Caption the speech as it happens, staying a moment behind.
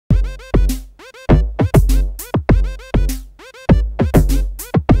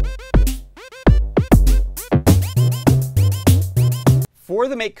For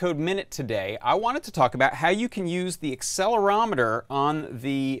the MakeCode Minute today, I wanted to talk about how you can use the accelerometer on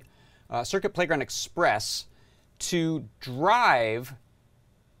the Circuit Playground Express to drive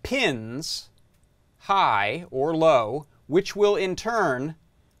pins high or low, which will in turn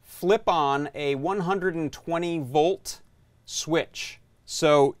flip on a 120 volt switch.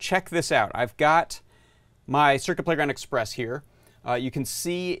 So check this out. I've got my Circuit Playground Express here. You can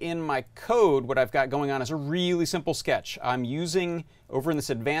see in my code what I've got going on is a really simple sketch. I'm using, over in this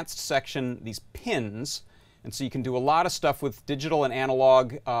advanced section, these pins. And so you can do a lot of stuff with digital and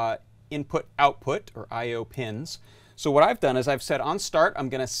analog input-output, or I/O pins. So what I've done is I've said on start, I'm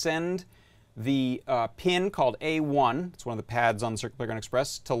going to send the pin called A1, it's one of the pads on the Circuit Playground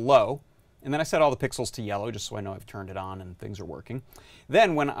Express, to low. And then I set all the pixels to yellow, just so I know I've turned it on and things are working.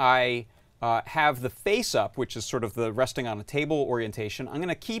 Then when I have the face up, which is sort of the resting on a table orientation, I'm going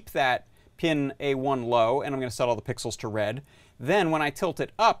to keep that pin A1 low, and I'm going to set all the pixels to red. Then when I tilt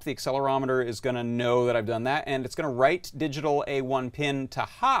it up, the accelerometer is going to know that I've done that, and it's going to write digital A1 pin to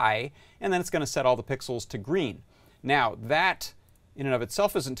high, and then it's going to set all the pixels to green. Now, that in and of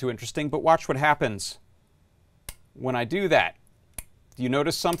itself isn't too interesting, but watch what happens when I do that. Do you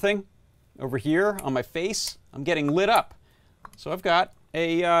notice something over here on my face? I'm getting lit up. So I've got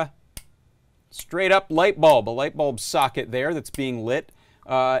a straight up light bulb, a light bulb socket there that's being lit.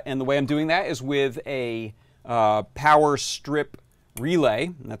 And the way I'm doing that is with a power strip relay.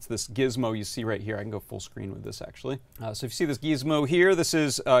 And that's this gizmo you see right here. I can go full screen with this actually. So if you see this gizmo here, this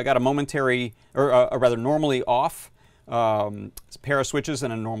is got a momentary, or a rather normally off pair of switches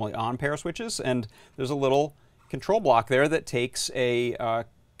and a normally on pair of switches. And there's a little control block there that takes a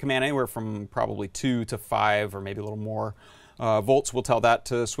command anywhere from probably 2 to 5 or maybe a little more volts will tell that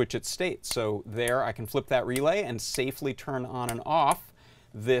to switch its state. So there I can flip that relay and safely turn on and off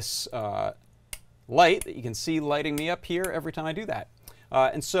this light that you can see lighting me up here every time I do that.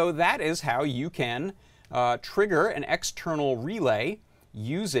 And so that is how you can trigger an external relay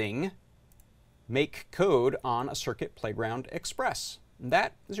using MakeCode on a Circuit Playground Express. And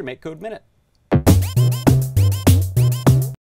that is your MakeCode Minute.